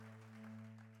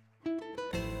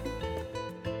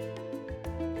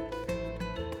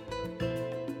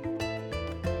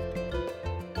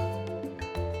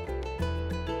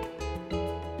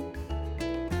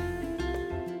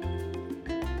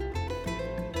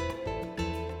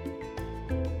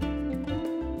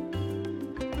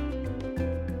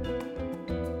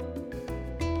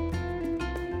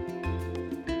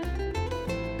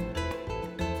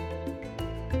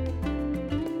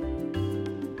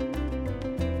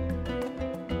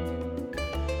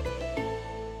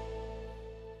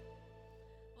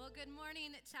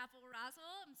Chapel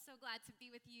Roswell. I'm so glad to be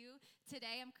with you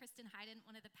today. I'm Kristen Hayden,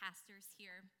 one of the pastors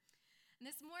here. And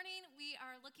this morning, we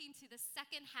are looking to the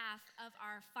second half of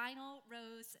our Final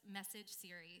Rose message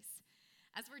series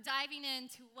as we're diving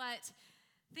into what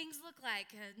things look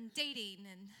like in dating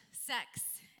and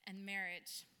sex and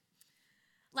marriage.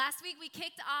 Last week, we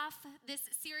kicked off this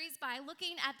series by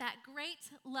looking at that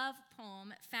great love poem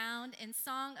found in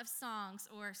Song of Songs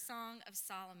or Song of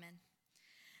Solomon.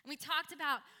 And we talked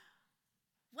about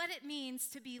what it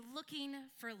means to be looking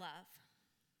for love.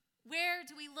 Where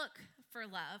do we look for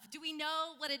love? Do we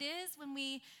know what it is when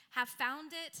we have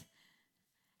found it?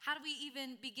 How do we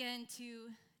even begin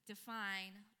to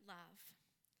define love?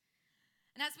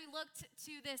 And as we looked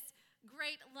to this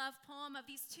great love poem of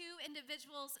these two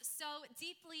individuals so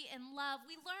deeply in love,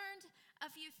 we learned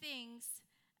a few things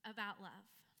about love.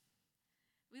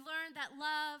 We learned that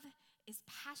love is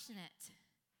passionate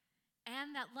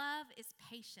and that love is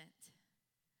patient.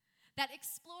 That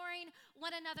exploring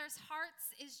one another's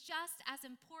hearts is just as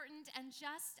important and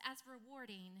just as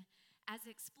rewarding as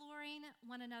exploring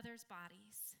one another's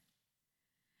bodies.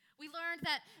 We learned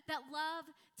that love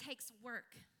takes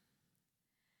work.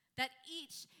 That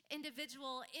each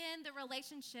individual in the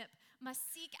relationship must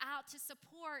seek out to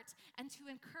support and to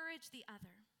encourage the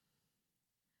other.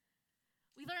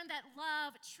 We learned that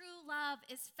love, true love,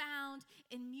 is found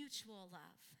in mutual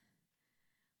love.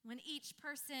 When each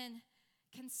person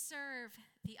can serve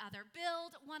the other,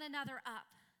 build one another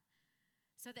up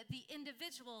so that the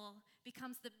individual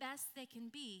becomes the best they can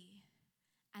be,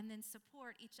 and then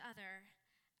support each other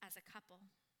as a couple.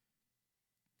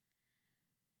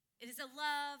 It is a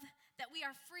love that we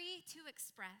are free to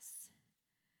express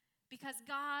because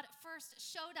God first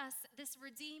showed us this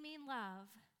redeeming love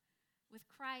with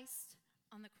Christ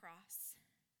on the cross.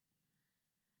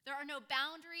 There are no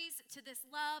boundaries to this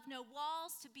love, no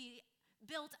walls to be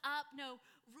built up, no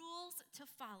rules to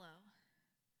follow.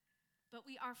 But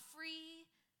we are free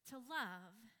to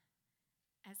love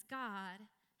as God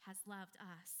has loved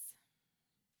us.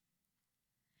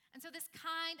 And so this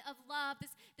kind of love,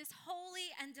 this holy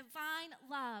and divine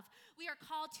love, we are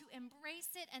called to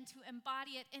embrace it and to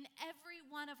embody it in every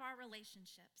one of our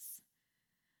relationships.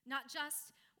 Not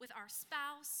just with our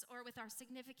spouse or with our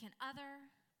significant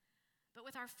other, but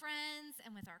with our friends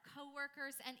and with our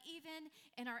coworkers and even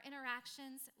in our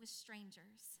interactions with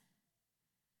strangers.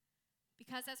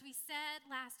 Because as we said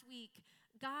last week,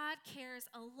 God cares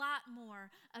a lot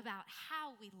more about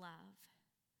how we love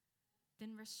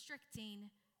than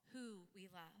restricting who we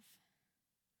love.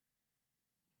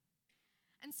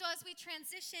 And so as we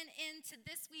transition into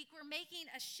this week, we're making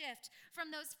a shift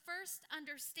from those first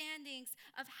understandings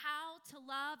of how to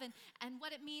love and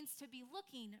what it means to be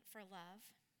looking for love.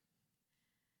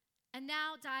 And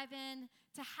now dive in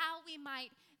to how we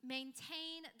might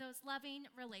maintain those loving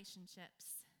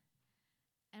relationships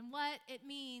and what it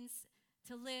means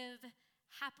to live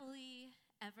happily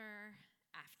ever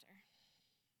after.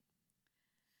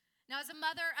 Now, as a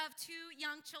mother of two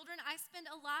young children, I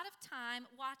spend a lot of time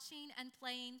watching and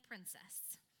playing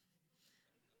princess.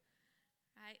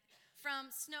 Right?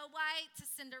 From Snow White to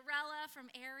Cinderella,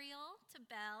 from Ariel to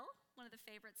Belle, one of the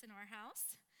favorites in our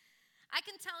house. I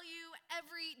can tell you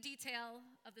every detail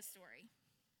of the story,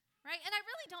 right? And I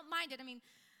really don't mind it. I mean,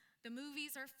 the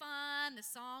movies are fun, the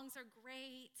songs are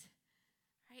great,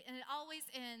 right? And it always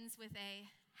ends with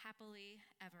a happily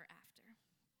ever after.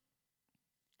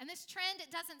 And this trend,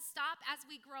 it doesn't stop as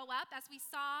we grow up. As we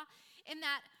saw in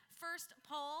that first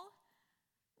poll,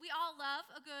 we all love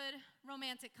a good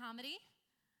romantic comedy,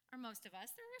 or most of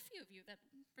us. There were a few of you that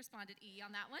responded E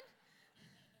on that one.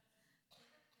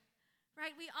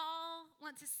 Right, we all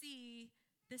want to see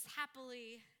this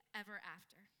happily ever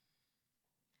after.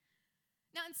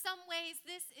 Now, in some ways,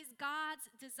 this is God's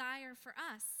desire for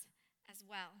us as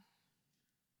well.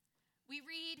 We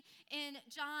read in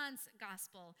John's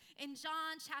gospel, in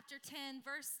John chapter 10,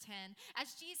 verse 10,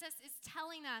 as Jesus is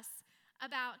telling us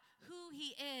about who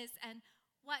he is and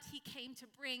what he came to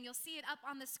bring. You'll see it up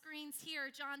on the screens here.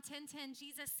 John 10:10,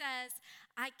 Jesus says,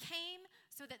 "I came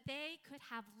so that they could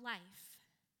have life.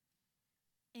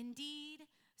 Indeed,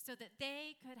 so that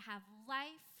they could have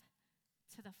life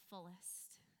to the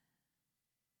fullest."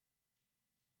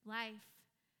 Life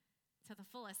to the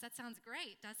fullest. That sounds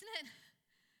great, doesn't it?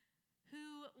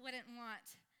 Who wouldn't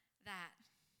want that?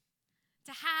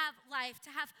 To have life,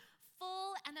 to have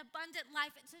full and abundant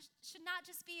life, it should not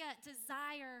just be a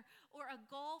desire or a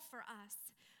goal for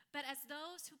us, but as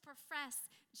those who profess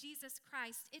Jesus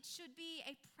Christ, it should be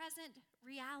a present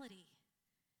reality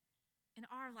in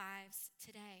our lives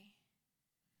today.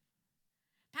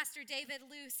 Pastor David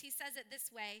Luce, he says it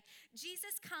this way: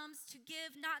 Jesus comes to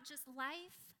give not just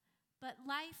life, but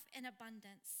life in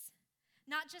abundance.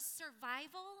 Not just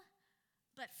survival,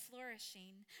 but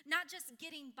flourishing. Not just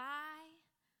getting by,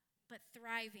 but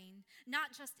thriving.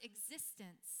 Not just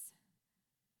existence,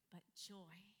 but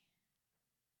joy.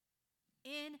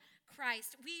 In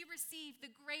Christ, we receive the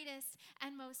greatest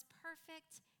and most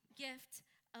perfect gift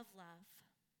of love.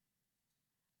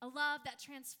 A love that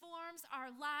transforms our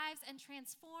lives and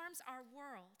transforms our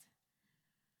world.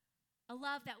 A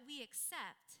love that we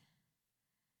accept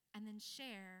and then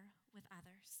share with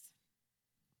others.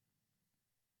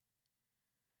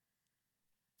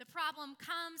 The problem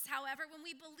comes, however, when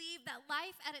we believe that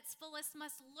life at its fullest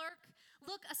must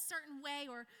look a certain way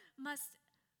or must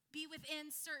be within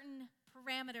certain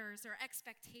parameters or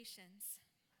expectations.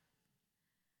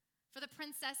 For the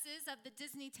princesses of the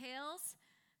Disney tales,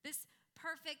 this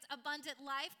perfect, abundant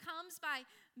life comes by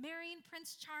marrying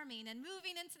Prince Charming and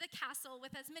moving into the castle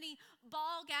with as many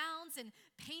ball gowns and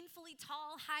painfully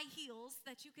tall high heels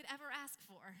that you could ever ask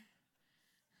for.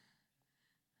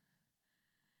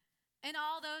 In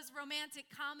all those romantic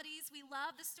comedies we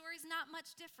love, the story's not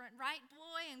much different, right?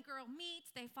 Boy and girl meet,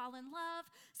 they fall in love,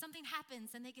 something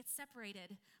happens and they get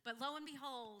separated. But lo and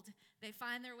behold, they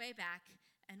find their way back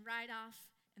and ride off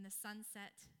in the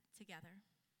sunset together.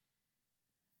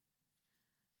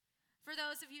 For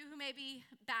those of you who may be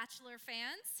Bachelor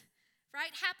fans,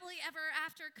 right? Happily ever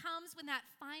after comes when that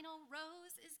final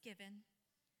rose is given.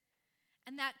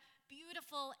 And that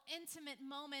beautiful, intimate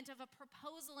moment of a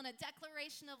proposal and a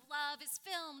declaration of love is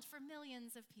filmed for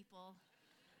millions of people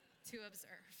to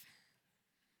observe.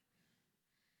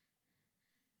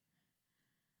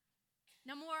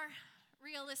 Now, more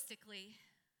realistically,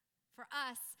 for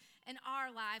us in our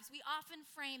lives, we often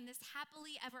frame this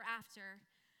happily ever after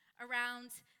around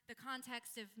the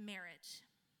context of marriage,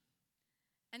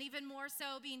 and even more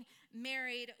so being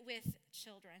married with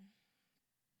children.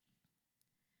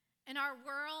 In our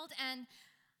world, and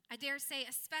I dare say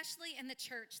especially in the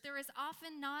church, there is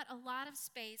often not a lot of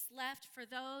space left for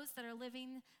those that are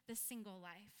living the single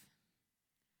life,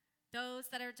 those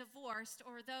that are divorced,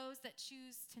 or those that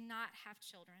choose to not have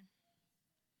children.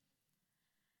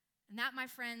 And that, my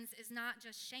friends, is not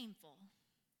just shameful,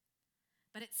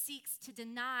 but it seeks to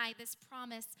deny this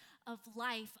promise of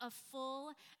life, of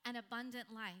full and abundant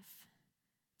life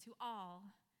to all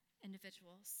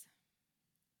individuals.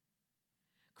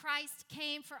 Christ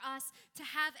came for us to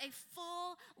have a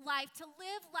full life, to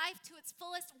live life to its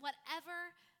fullest,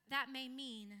 whatever that may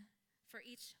mean for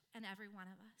each and every one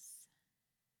of us.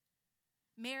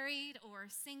 Married or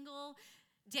single,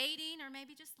 dating or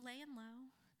maybe just laying low,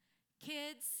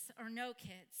 kids or no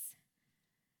kids.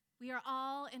 We are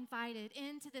all invited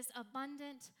into this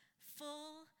abundant,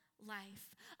 full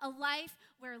life, a life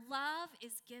where love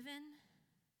is given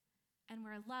and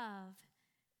where love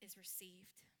is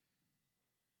received.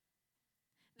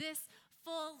 This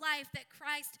full life that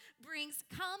Christ brings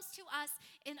comes to us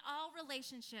in all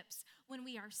relationships when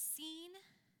we are seen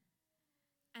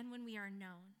and when we are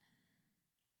known,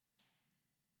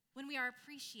 when we are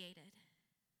appreciated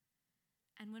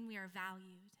and when we are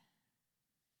valued,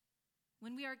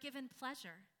 when we are given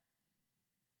pleasure,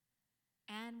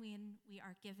 and when we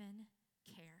are given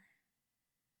care.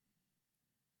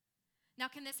 Now,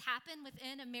 can this happen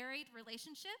within a married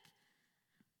relationship?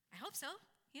 I hope so,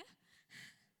 yeah.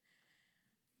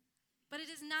 But it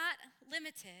is not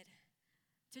limited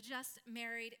to just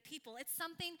married people. It's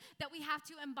something that we have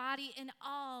to embody in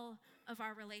all of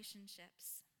our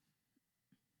relationships.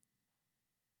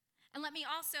 And let me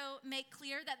also make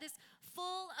clear that this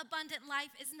full, abundant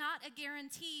life is not a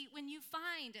guarantee when you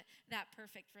find that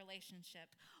perfect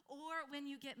relationship or when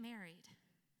you get married.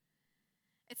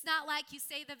 It's not like you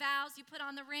say the vows, you put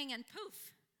on the ring, and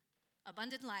poof,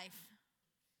 abundant life,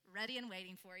 ready and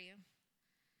waiting for you.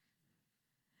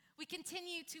 We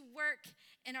continue to work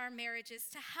in our marriages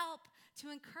to help,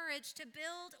 to encourage, to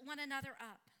build one another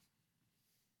up.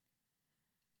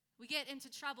 We get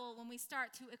into trouble when we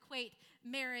start to equate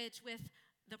marriage with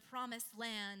the promised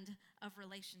land of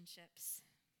relationships.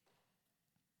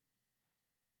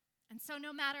 And so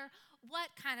no matter what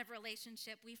kind of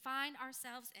relationship we find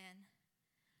ourselves in,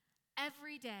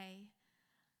 every day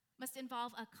must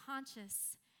involve a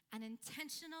conscious and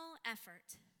intentional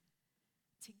effort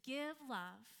to give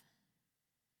love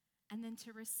and then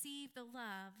to receive the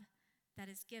love that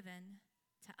is given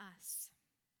to us.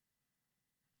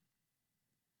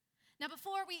 Now,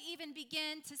 before we even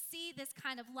begin to see this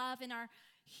kind of love in our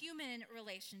human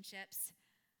relationships,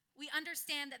 we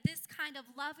understand that this kind of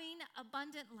loving,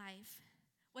 abundant life,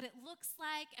 what it looks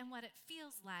like and what it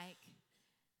feels like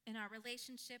in our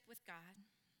relationship with God.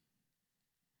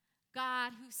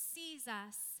 God who sees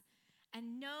us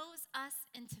and knows us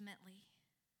intimately,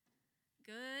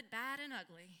 good, bad, and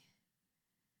ugly.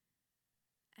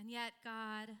 And yet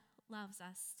God loves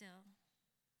us still.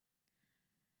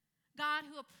 God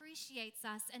who appreciates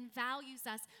us and values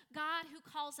us. God who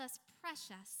calls us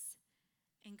precious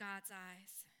in God's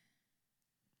eyes.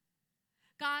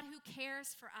 God who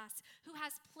cares for us, who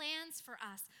has plans for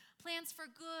us, plans for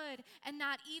good and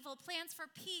not evil, plans for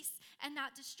peace and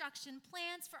not destruction,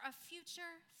 plans for a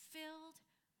future filled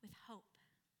with hope.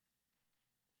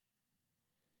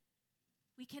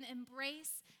 We can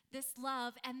embrace this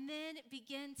love and then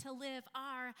begin to live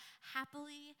our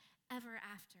happily ever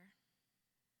after.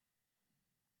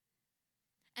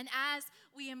 And as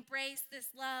we embrace this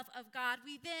love of God,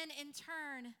 we then in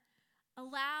turn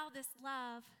allow this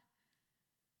love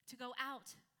to go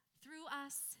out through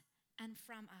us and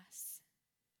from us.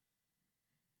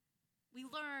 We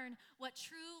learn what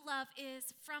true love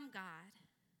is from God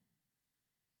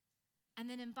and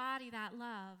then embody that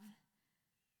love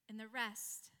in the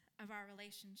rest of our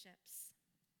relationships.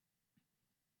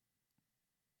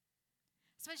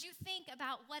 So as you think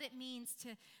about what it means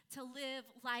to live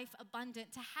life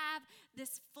abundant, to have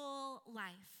this full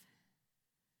life,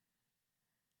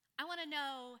 I want to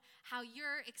know how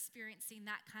you're experiencing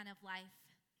that kind of life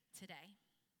today.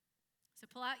 So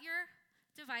pull out your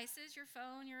devices, your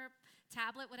phone, your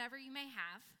tablet, whatever you may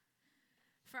have,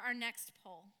 for our next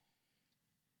poll.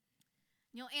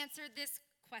 You'll answer this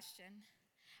question: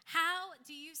 how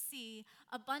do you see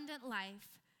abundant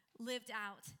life lived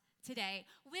out today?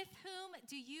 With whom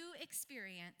do you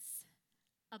experience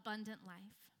abundant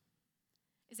life?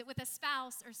 Is it with a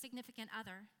spouse or significant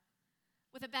other?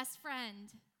 With a best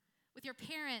friend? With your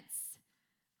parents?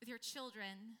 With your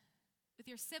children? With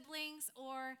your siblings?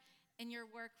 Or in your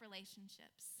work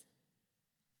relationships?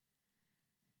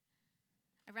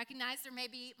 I recognize there may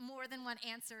be more than one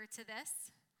answer to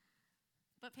this,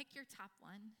 but pick your top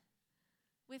one.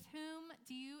 With whom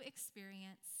do you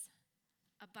experience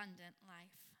abundant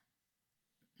life?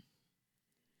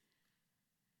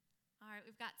 All right,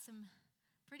 we've got some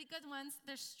pretty good ones.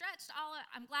 They're stretched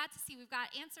I'm glad to see we've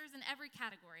got answers in every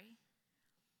category.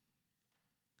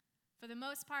 For the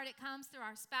most part, it comes through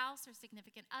our spouse or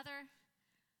significant other,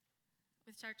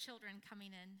 with our children coming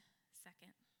in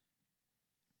second.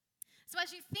 So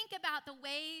as you think about the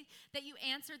way that you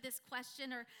answered this question,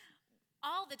 or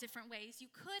all the different ways you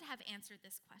could have answered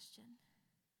this question,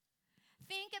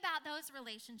 think about those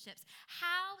relationships.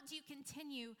 How do you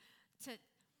continue to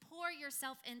pour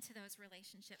yourself into those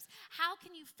relationships? How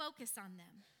can you focus on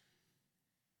them?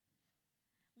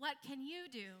 What can you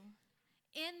do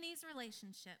in these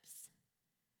relationships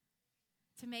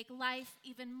to make life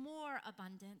even more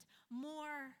abundant,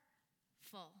 more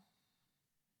full?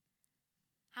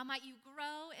 How might you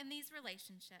grow in these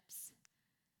relationships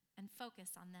and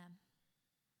focus on them?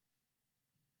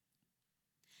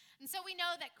 And so we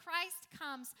know that Christ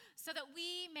comes so that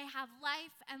we may have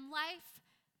life and life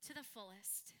to the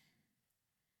fullest.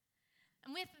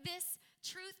 And with this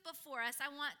truth before us, I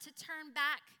want to turn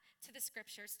back to the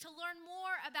scriptures to learn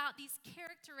more about these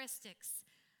characteristics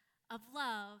of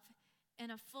love in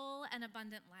a full and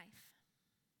abundant life.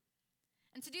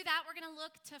 And to do that, we're going to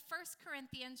look to 1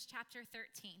 Corinthians chapter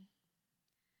 13.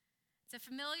 It's a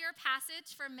familiar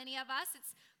passage for many of us.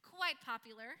 It's quite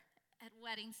popular at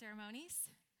wedding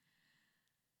ceremonies.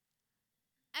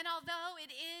 And although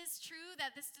it is true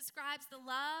that this describes the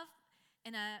love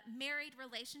in a married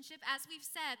relationship, as we've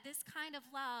said, this kind of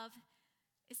love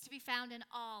is to be found in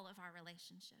all of our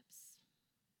relationships.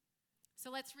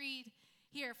 So let's read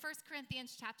here, 1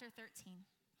 Corinthians chapter 13.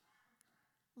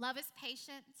 Love is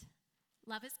patient.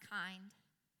 Love is kind.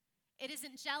 It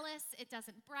isn't jealous. It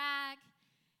doesn't brag.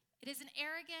 It isn't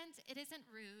arrogant. It isn't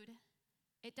rude.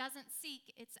 It doesn't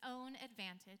seek its own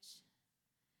advantage.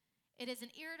 It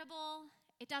isn't irritable.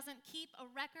 It doesn't keep a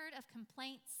record of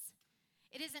complaints.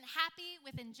 It isn't happy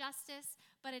with injustice,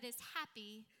 but it is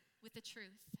happy with the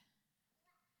truth.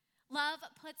 Love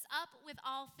puts up with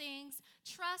all things,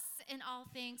 trusts in all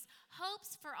things,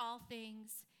 hopes for all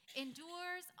things,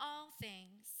 endures all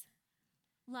things.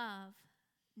 Love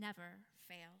never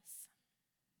fails.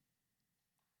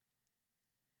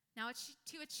 Now,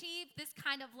 to achieve this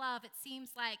kind of love, it seems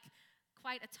like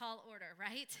quite a tall order,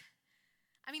 right?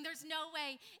 I mean, there's no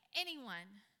way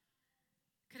anyone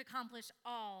could accomplish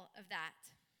all of that.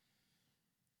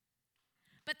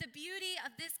 But the beauty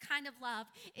of this kind of love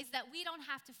is that we don't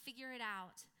have to figure it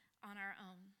out on our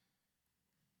own.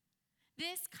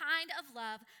 This kind of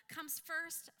love comes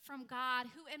first from God,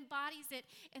 who embodies it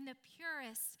in the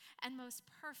purest and most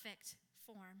perfect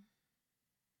form.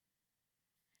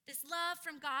 This love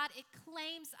from God, it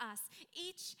claims us,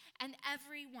 each and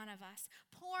every one of us,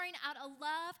 pouring out a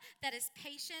love that is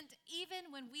patient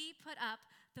even when we put up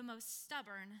the most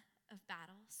stubborn of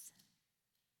battles.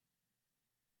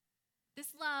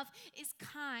 This love is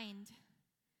kind,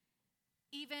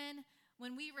 even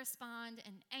when we respond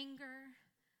in anger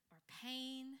or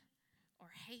pain or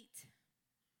hate.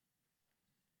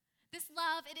 This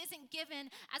love, it isn't given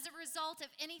as a result of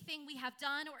anything we have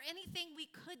done or anything we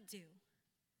could do,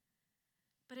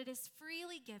 but it is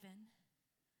freely given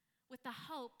with the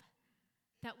hope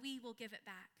that we will give it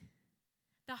back.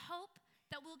 The hope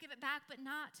that we'll give it back, but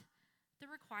not the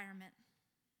requirement.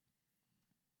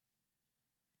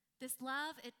 This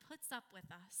love, it puts up with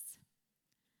us.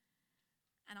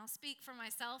 And I'll speak for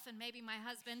myself and maybe my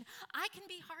husband, I can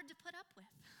be hard to put up with.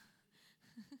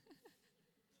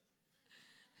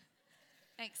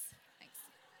 Thanks.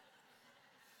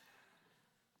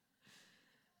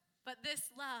 But this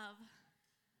love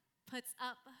puts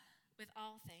up with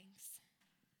all things.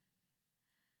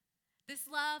 This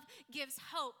love gives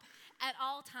hope at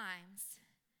all times.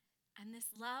 And this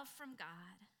love from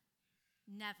God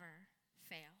never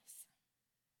fails.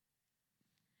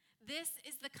 This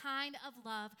is the kind of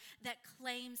love that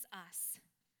claims us.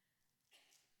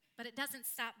 But it doesn't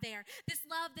stop there. This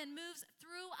love then moves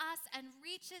through us and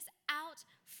reaches out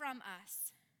from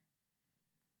us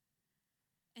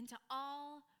into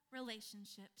all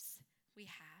relationships we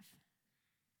have.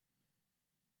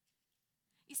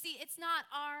 You see, it's not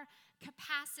our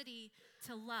capacity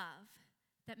to love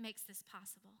that makes this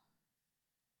possible,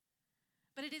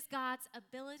 but it is God's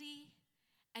ability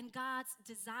and God's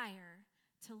desire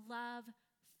to love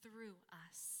through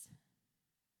us.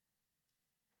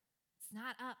 It's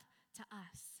not up to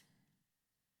us,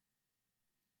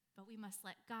 but we must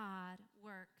let God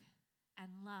work and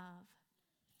love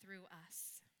through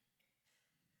us.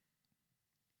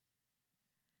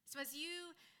 So as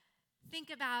you think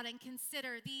about and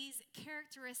consider these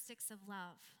characteristics of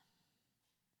love,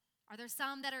 are there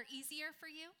some that are easier for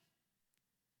you?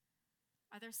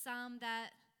 Are there some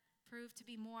that prove to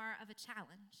be more of a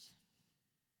challenge?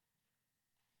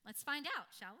 Let's find out,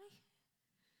 shall we?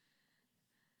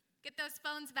 Get those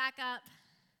phones back up.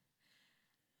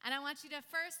 And I want you to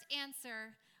first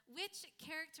answer which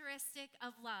characteristic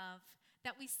of love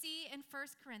that we see in 1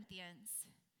 Corinthians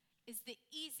is the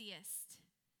easiest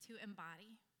to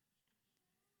embody.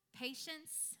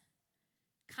 Patience,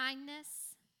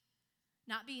 kindness,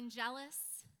 not being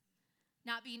jealous,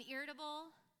 not being irritable,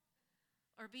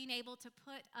 or being able to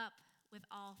put up with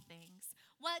all things.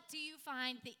 What do you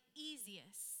find the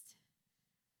easiest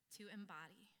to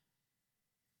embody?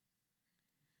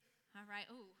 All right,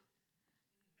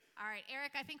 All right,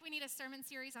 Eric, I think we need a sermon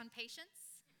series on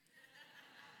patience.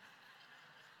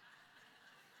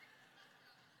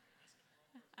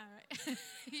 All right.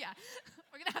 Yeah,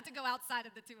 we're going to have to go outside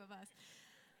of the two of us.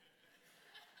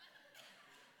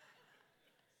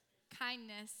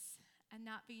 Kindness and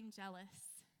not being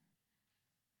jealous.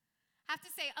 I have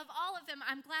to say, of all of them,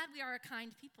 I'm glad we are a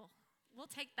kind people. We'll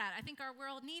take that. I think our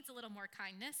world needs a little more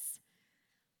kindness.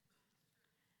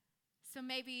 So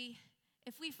maybe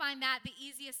if we find that the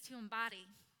easiest to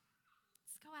embody,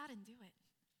 let's go out and do it.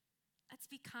 Let's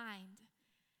be kind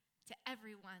to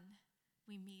everyone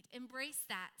we meet. Embrace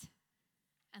that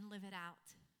and live it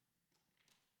out.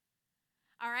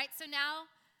 All right, so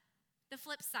now the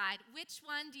flip side. Which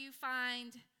one do you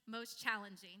find most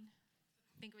challenging?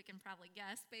 I think we can probably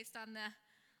guess based on the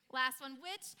last one.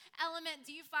 Which element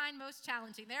do you find most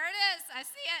challenging? There it is. I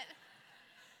see it.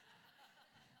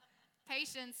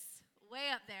 Patience,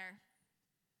 way up there.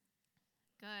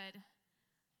 Good.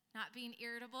 Not being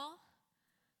irritable.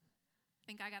 I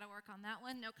think I got to work on that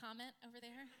one. No comment over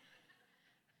there.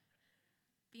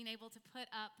 Being able to put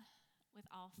up with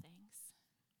all things.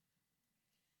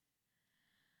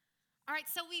 All right,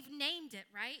 so we've named it,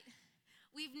 right?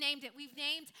 We've named it. We've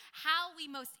named how we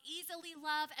most easily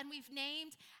love, and we've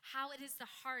named how it is the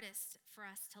hardest for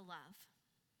us to love.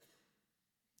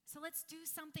 So let's do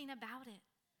something about it,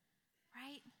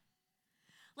 right?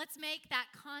 Let's make that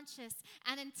conscious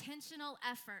and intentional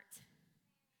effort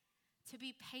to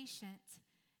be patient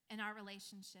in our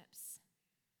relationships.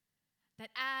 That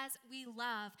as we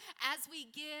love, as we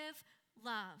give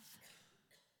love,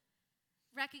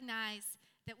 recognize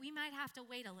that we might have to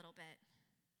wait a little bit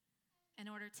in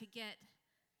order to get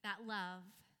that love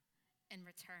in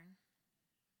return.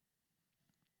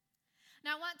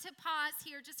 Now, I want to pause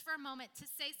here just for a moment to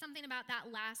say something about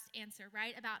that last answer,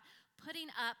 right? About putting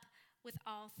up with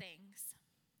all things.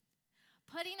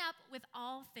 Putting up with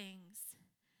all things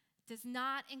does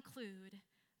not include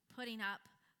putting up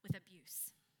with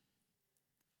abuse.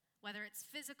 whether it's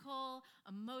physical,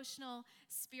 emotional,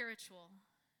 spiritual.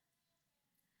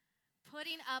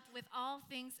 Putting up with all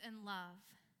things in love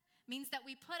means that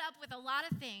we put up with a lot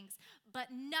of things, but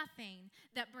nothing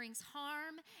that brings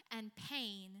harm and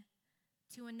pain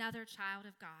to another child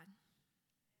of God.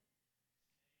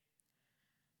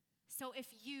 So if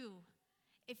you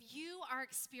are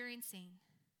experiencing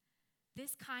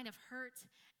this kind of hurt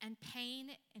and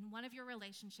pain in one of your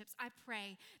relationships, I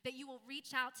pray that you will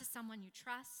reach out to someone you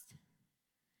trust.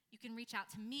 You can reach out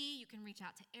to me, you can reach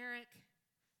out to Eric,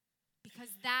 because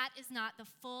that is not the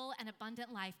full and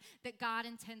abundant life that God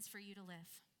intends for you to live.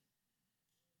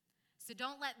 So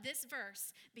don't let this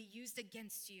verse be used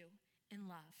against you in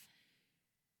love.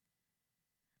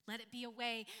 Let it be a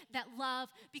way that love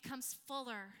becomes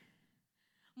fuller,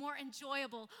 more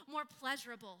enjoyable, more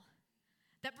pleasurable,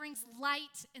 that brings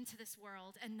light into this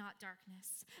world and not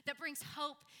darkness, that brings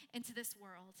hope into this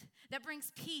world, that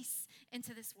brings peace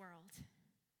into this world,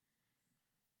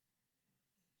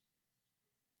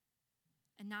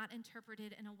 and not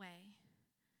interpreted in a way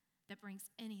that brings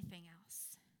anything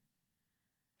else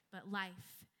but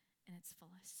life in its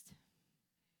fullest.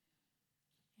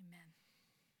 Amen.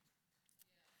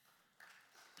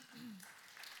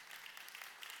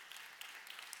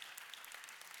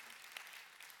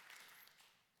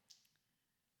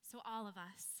 So all of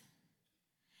us,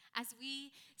 as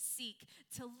we seek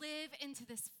to live into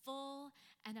this full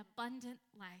and abundant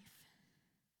life,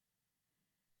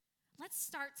 let's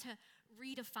start to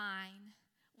redefine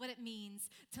what it means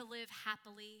to live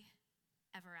happily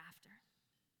ever after.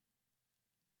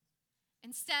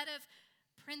 Instead of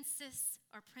princess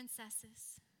or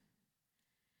princesses,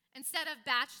 instead of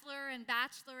bachelor and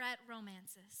bachelorette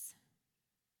romances,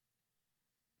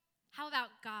 how about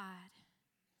God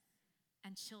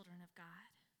and children of God?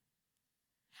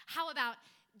 How about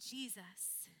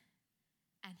Jesus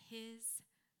and his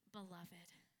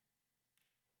beloved?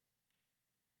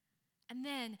 And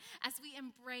then, as we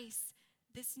embrace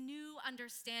this new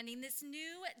understanding, this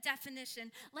new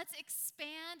definition, let's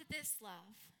expand this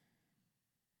love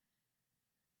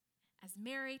as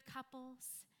married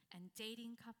couples and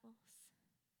dating couples,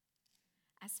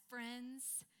 as friends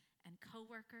and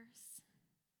coworkers,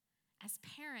 as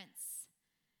parents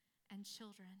and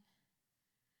children,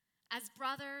 as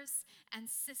brothers and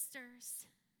sisters,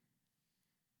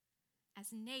 as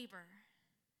neighbor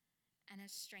and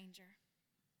as stranger.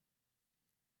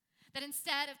 That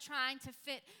instead of trying to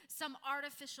fit some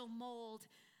artificial mold,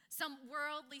 some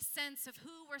worldly sense of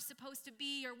who we're supposed to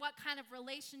be or what kind of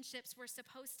relationships we're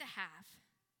supposed to have,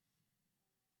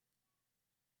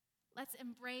 let's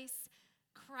embrace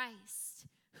Christ,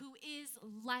 who is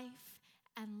life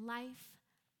and life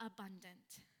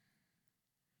abundant.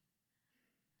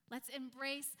 Let's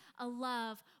embrace a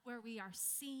love where we are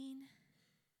seen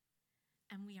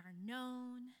and we are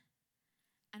known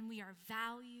and we are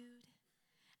valued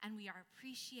and we are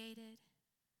appreciated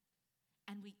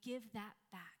and we give that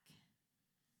back.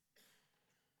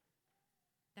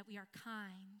 That we are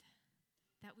kind,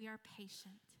 that we are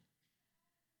patient,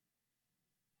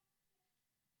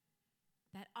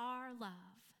 that our love,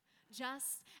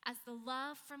 just as the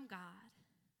love from God,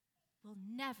 will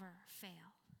never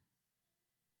fail.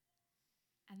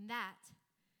 And that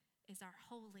is our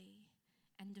holy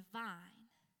and divine,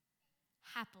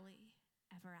 happily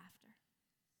ever after.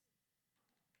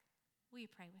 Will you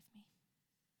pray with me?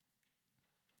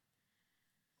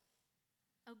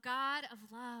 O God of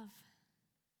love,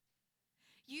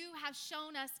 you have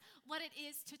shown us what it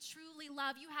is to truly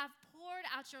love. You have poured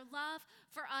out your love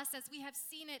for us as we have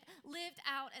seen it lived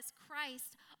out as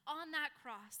Christ on that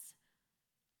cross,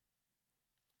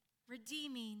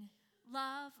 redeeming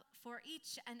love for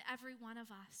each and every one of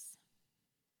us.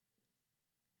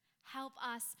 Help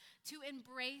us to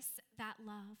embrace that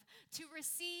love, to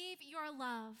receive your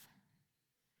love,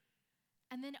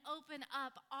 and then open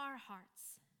up our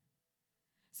hearts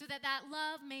so that that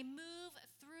love may move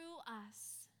through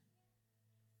us,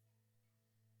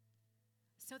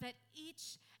 so that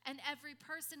each and every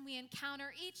person we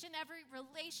encounter, each and every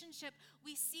relationship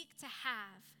we seek to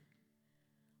have,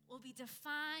 will be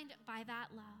defined by that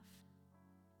love.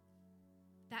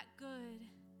 That good,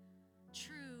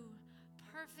 true,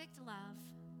 perfect love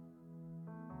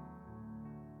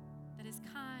that is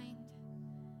kind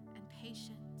and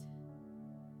patient,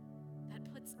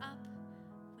 that puts up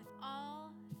with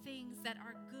all things that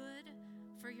are good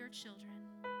for your children,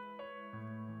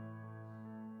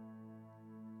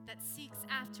 that seeks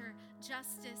after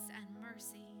justice and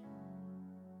mercy,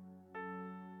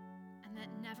 and that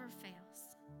never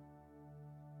fails.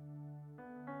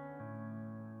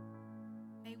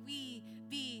 May we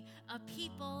be a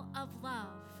people of love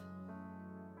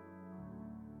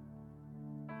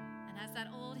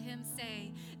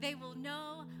say, they will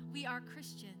know we are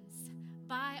Christians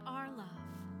by our love.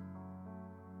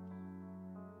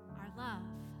 Our love